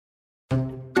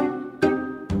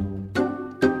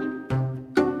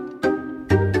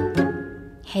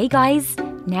Hey guys,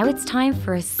 now it's time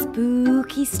for a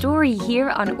spooky story here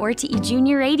on RTE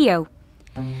Junior Radio.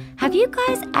 Have you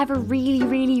guys ever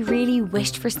really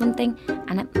wished for something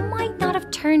and it might not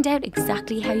have turned out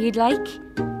exactly how you'd like?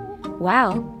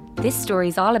 Well, this story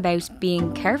is all about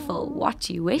being careful what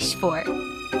you wish for.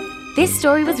 This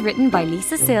story was written by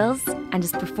Lisa Sills and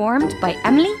is performed by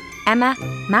Emily, Emma,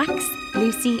 Max,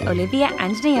 Lucy, Olivia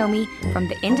and Naomi from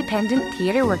the Independent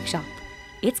Theatre Workshop.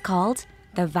 It's called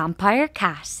The Vampire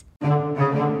Cat.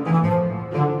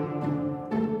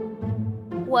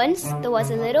 Once there was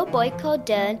a little boy called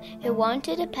Dylan who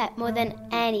wanted a pet more than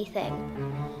anything.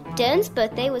 Dylan's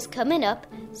birthday was coming up,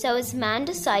 so his man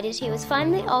decided he was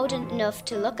finally old enough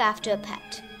to look after a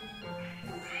pet.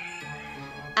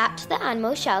 At the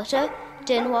animal shelter,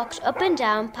 Dylan walked up and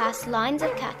down past lines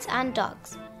of cats and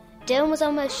dogs. Dylan was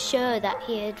almost sure that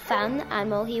he had found the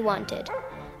animal he wanted,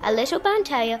 a little brown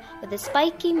terrier with a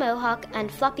spiky mohawk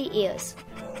and floppy ears.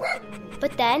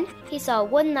 But then he saw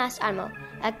one last animal,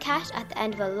 a cat at the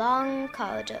end of a long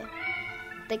corridor.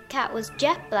 The cat was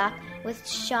jet black with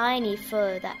shiny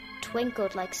fur that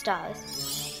twinkled like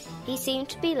stars. He seemed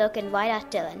to be looking right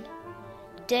at Dylan.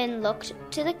 Dylan looked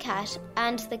to the cat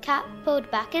and the cat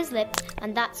pulled back his lips,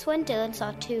 and that's when Dylan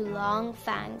saw two long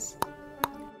fangs.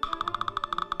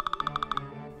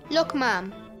 Look,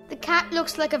 ma'am, the cat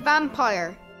looks like a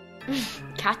vampire.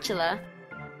 Catula,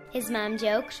 his mum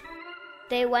joked.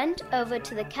 They went over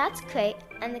to the cat's crate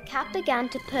and the cat began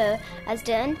to purr as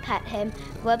Dylan pet him,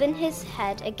 rubbing his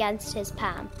head against his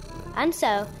palm. And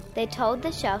so they told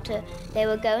the shelter they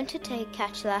were going to take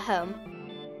Catula home.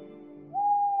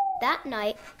 That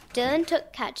night, Dylan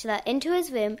took Catula into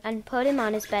his room and put him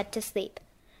on his bed to sleep.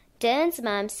 Dylan's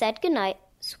mum said goodnight,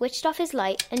 switched off his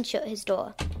light and shut his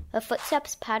door. Her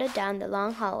footsteps pattered down the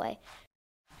long hallway.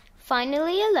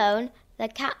 Finally alone, the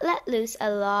cat let loose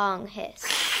a long hiss.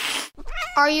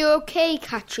 Are you okay,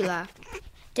 Catula?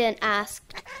 Dylan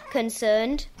asked,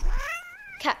 concerned.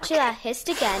 Catula hissed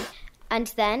again,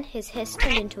 and then his hiss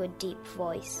turned into a deep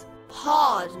voice.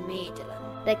 Pardon me,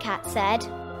 Dylan, the cat said.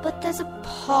 but there's a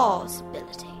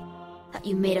possibility that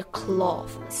you made a claw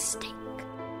from a stink.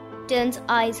 Dylan's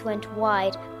eyes went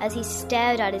wide as he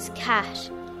stared at his cat.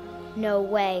 No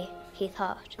way, he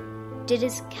thought. Did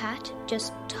his cat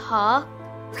just talk?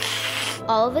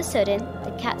 All of a sudden,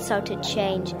 the cat started to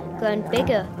change, growing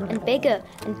bigger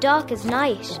and dark as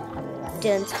night.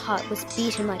 Dylan's heart was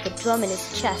beating like a drum in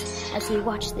his chest as he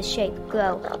watched the shape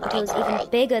grow until it was even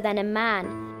bigger than a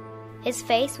man. His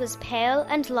face was pale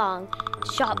and long.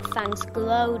 Sharp fangs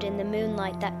glowed in the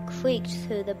moonlight that creaked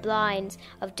through the blinds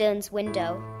of Dylan's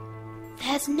window.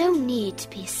 There's no need to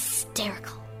be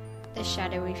hysterical, the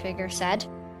shadowy figure said.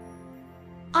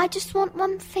 I just want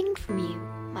one thing from you,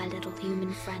 my little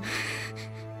human friend.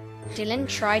 Dylan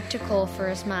tried to call for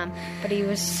his mom, but he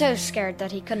was so scared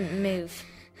that he couldn't move.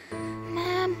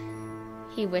 Ma'am,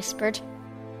 he whispered.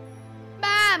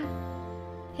 Ma'am!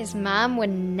 His mom would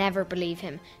never believe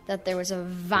him that there was a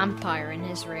vampire in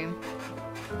his room.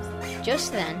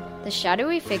 Just then, the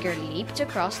shadowy figure leaped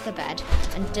across the bed,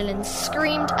 and Dylan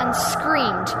screamed and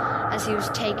screamed as he was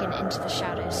taken into the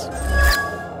shadows.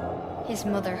 His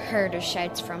mother heard his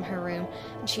shouts from her room,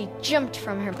 and she jumped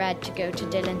from her bed to go to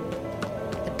Dylan.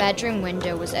 The bedroom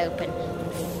window was open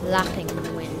and flapping in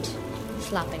the wind,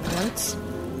 slapping once,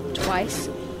 twice,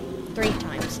 3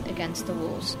 times against the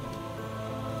walls.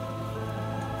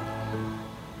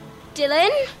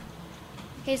 Dylan?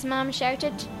 His mom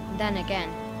shouted, then again.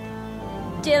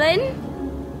 Dylan?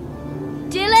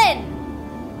 Dylan!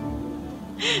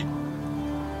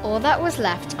 All that was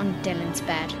left on Dylan's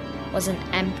bed was an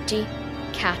empty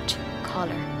cat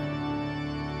collar.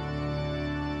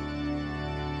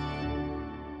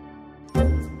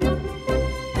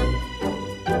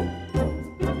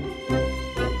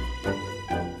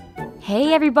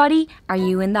 Hey everybody, are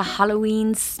you in the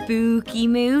Halloween spooky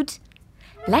mood?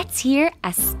 Let's hear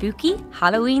a spooky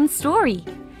Halloween story.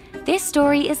 This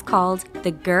story is called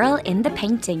The Girl in the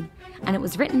Painting, and it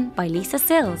was written by Lisa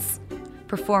Sills.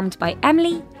 Performed by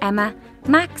Emily, Emma,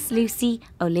 Max, Lucy,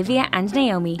 Olivia and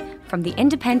Naomi from the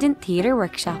Independent Theatre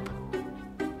Workshop.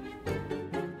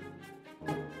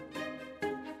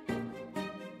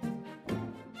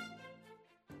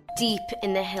 Deep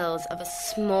in the hills of a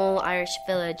small Irish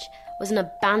village was an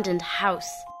abandoned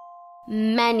house.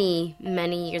 Many,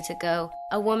 many years ago,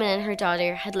 a woman and her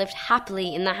daughter had lived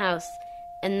happily in the house,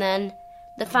 and then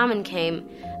the famine came,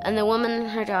 and the woman and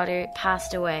her daughter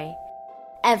passed away.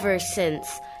 Ever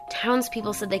since,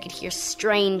 townspeople said they could hear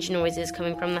strange noises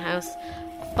coming from the house,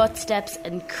 footsteps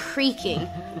and creaking,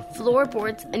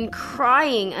 floorboards and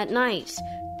crying at night.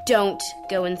 Don't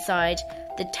go inside,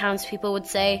 the townspeople would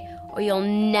say, or you'll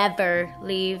never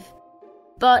leave.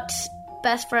 But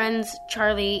best friends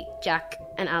Charlie, Jack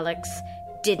and Alex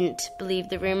didn't believe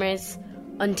the rumours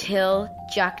until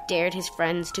Jack dared his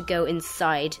friends to go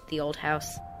inside the old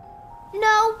house.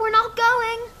 No, we're not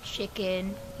going.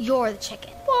 Chicken. You're the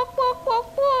chicken. Walk, walk,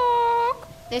 walk, walk.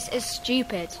 This is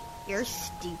stupid. You're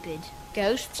stupid.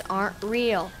 Ghosts aren't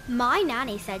real. My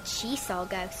nanny said she saw a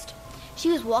ghost. She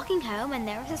was walking home and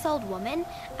there was this old woman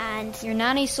and... Your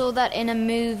nanny saw that in a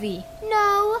movie.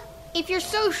 No. If you're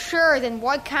so sure, then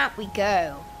why can't we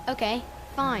go? Okay,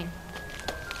 fine.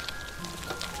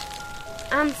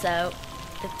 And so,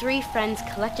 the three friends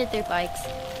collected their bikes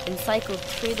and cycled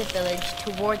through the village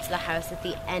towards the house at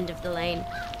the end of the lane.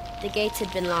 The gates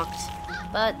had been locked,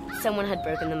 but someone had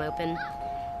broken them open.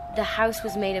 The house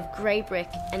was made of grey brick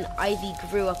and ivy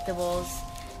grew up the walls.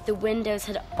 The windows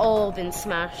had all been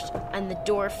smashed and the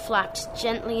door flapped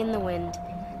gently in the wind.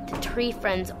 The three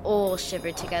friends all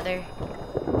shivered together.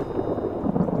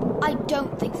 I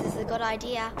don't think this is a good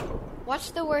idea.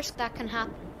 What's the worst that can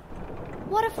happen?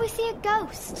 What if we see a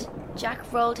ghost?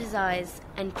 Jack rolled his eyes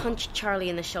and punched Charlie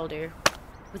in the shoulder.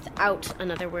 Without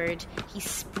another word, he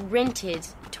sprinted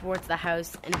towards the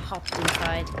house and hopped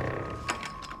inside.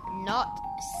 Not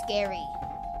scary.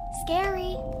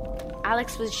 Scary.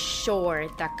 Alex was sure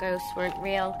that ghosts weren't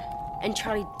real, and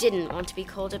Charlie didn't want to be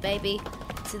called a baby,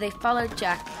 so they followed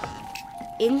Jack.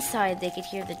 Inside, they could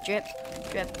hear the drip,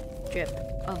 drip, drip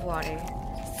of water.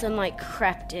 Sunlight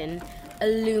crept in,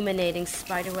 illuminating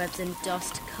spiderwebs and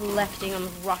dust collecting on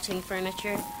rotting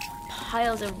furniture.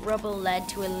 Piles of rubble led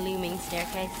to a looming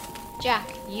staircase. Jack,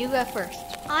 you go first.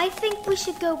 I think we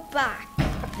should go back.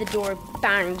 The door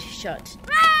banged shut.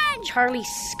 Run! Charlie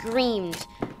screamed,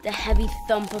 the heavy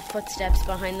thump of footsteps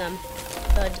behind them.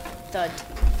 Thud, thud,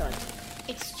 thud.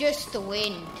 It's just the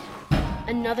wind.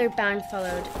 Another bang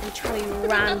followed, and Charlie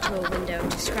ran to a window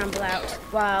to scramble out,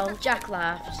 while Jack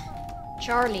laughed.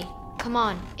 Charlie, come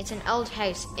on. It's an old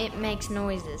house. It makes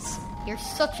noises. You're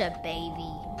such a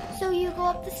baby. So you go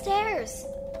up the stairs.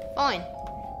 Fine.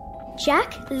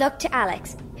 Jack looked to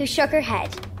Alex, who shook her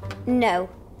head. No,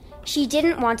 she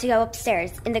didn't want to go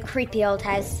upstairs in the creepy old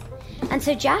house, and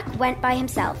so Jack went by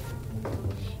himself.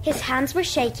 His hands were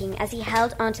shaking as he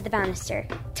held onto the banister,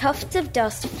 tufts of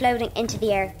dust floating into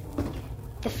the air.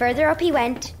 The further up he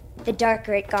went, the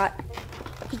darker it got.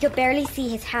 He could barely see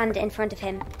his hand in front of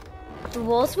him. The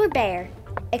walls were bare,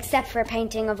 except for a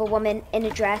painting of a woman in a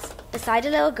dress beside a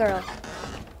little girl.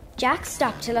 Jack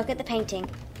stopped to look at the painting,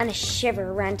 and a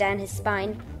shiver ran down his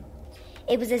spine.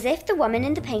 It was as if the woman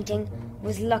in the painting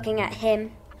was looking at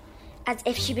him, as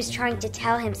if she was trying to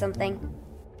tell him something.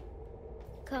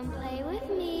 Come play with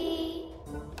me.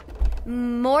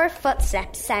 More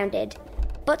footsteps sounded,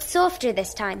 but softer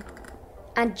this time,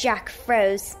 and Jack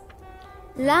froze.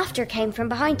 Laughter came from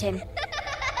behind him.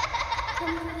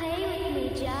 Come play with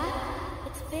me, Jack.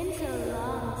 It's been so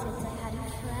long since I had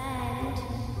a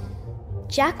friend.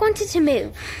 Jack wanted to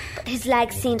move, but his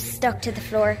legs seemed stuck to the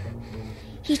floor.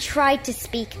 He tried to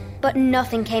speak, but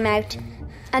nothing came out.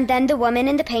 And then the woman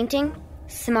in the painting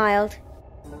smiled.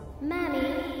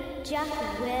 Mammy, Jack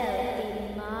will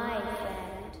be my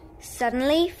friend.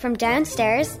 Suddenly, from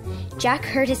downstairs, Jack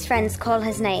heard his friends call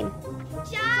his name.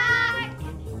 Jack!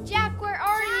 Jack, where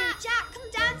are you? Jack,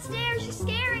 come downstairs. You're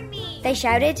scaring me. They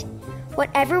shouted.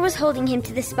 Whatever was holding him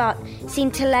to the spot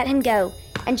seemed to let him go,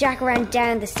 and Jack ran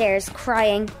down the stairs,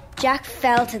 crying. Jack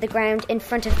fell to the ground in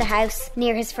front of the house,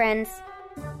 near his friends.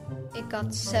 It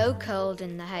got so cold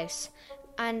in the house,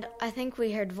 and I think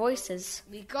we heard voices.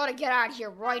 We gotta get out of here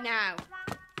right now.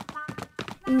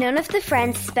 None of the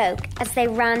friends spoke as they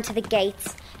ran to the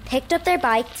gates, picked up their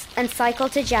bikes, and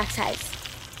cycled to Jack's house.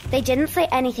 They didn't say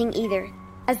anything either,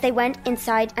 as they went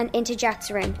inside and into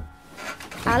Jack's room.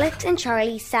 Alex and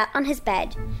Charlie sat on his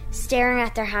bed, staring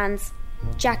at their hands.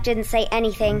 Jack didn't say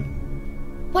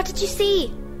anything. What did you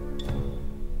see?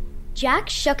 Jack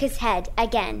shook his head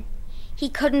again. He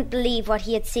couldn't believe what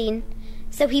he had seen,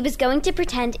 so he was going to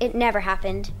pretend it never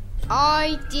happened.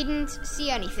 I didn't see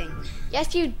anything.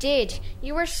 Yes, you did.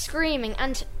 You were screaming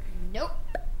and... Nope,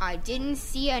 I didn't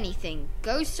see anything.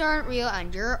 Ghosts aren't real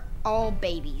and you're all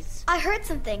babies. I heard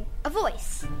something. A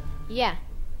voice. Yeah,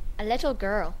 a little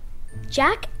girl.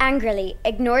 Jack angrily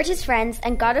ignored his friends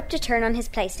and got up to turn on his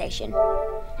PlayStation.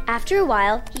 After a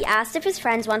while, he asked if his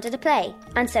friends wanted to play,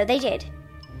 and so they did.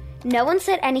 No one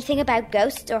said anything about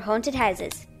ghosts or haunted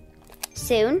houses.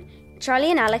 Soon, Charlie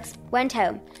and Alex went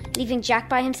home, leaving Jack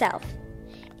by himself.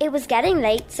 It was getting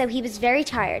late, so he was very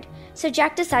tired, so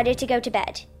Jack decided to go to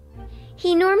bed.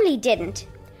 He normally didn't,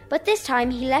 but this time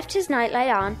he left his nightlight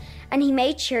on and he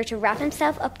made sure to wrap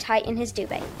himself up tight in his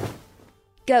duvet.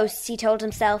 Ghosts, he told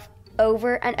himself.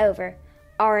 over and over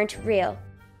aren't real.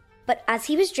 But as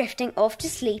he was drifting off to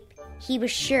sleep, he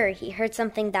was sure he heard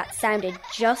something that sounded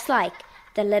just like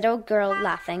the little girl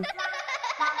laughing.